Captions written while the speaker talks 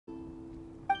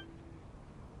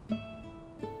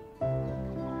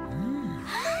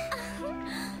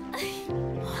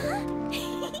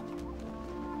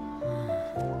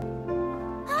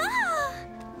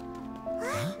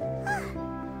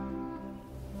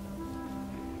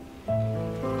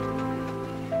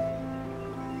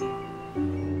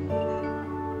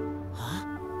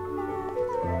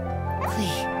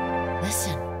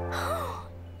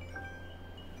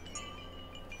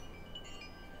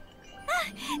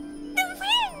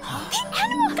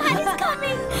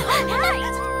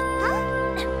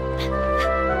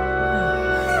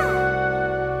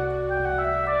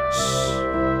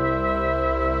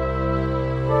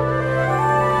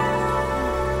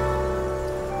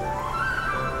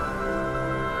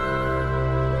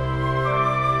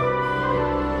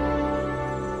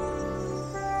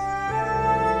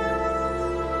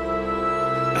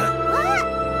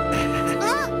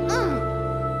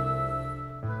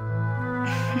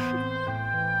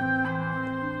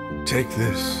Take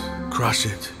this, crush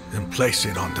it, and place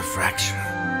it on the fracture.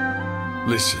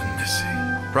 Listen, Missy.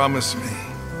 Promise me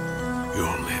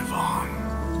you'll live on.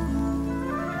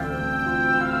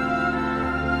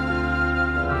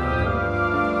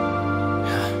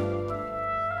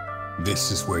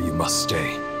 This is where you must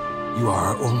stay. You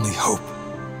are our only hope.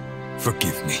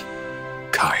 Forgive me,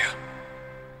 Kaya.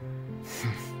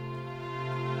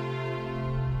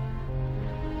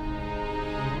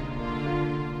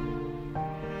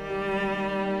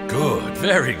 Good,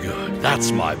 very good.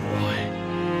 That's my boy.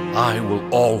 I will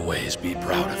always be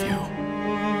proud of you.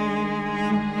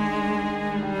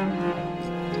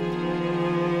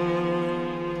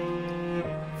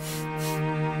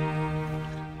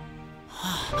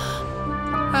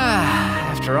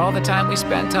 After all the time we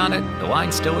spent on it, the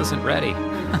wine still isn't ready.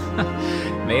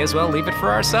 May as well leave it for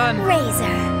our son. Razor.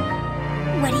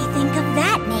 What do you think of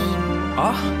that name?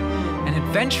 Oh, an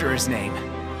adventurer's name.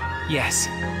 Yes,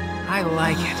 I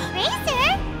like it.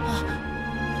 Razor?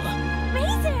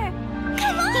 Razor!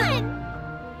 Come on!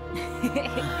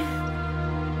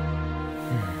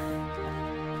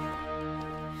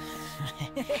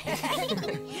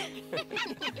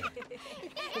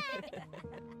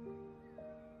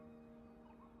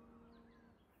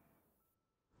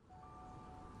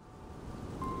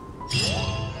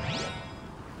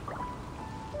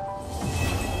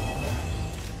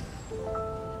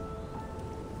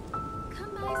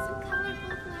 Come buy some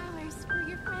colorful flowers for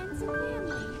your friends and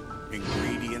family.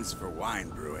 Ingredients for wine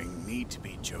brewing need to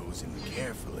be chosen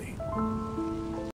carefully.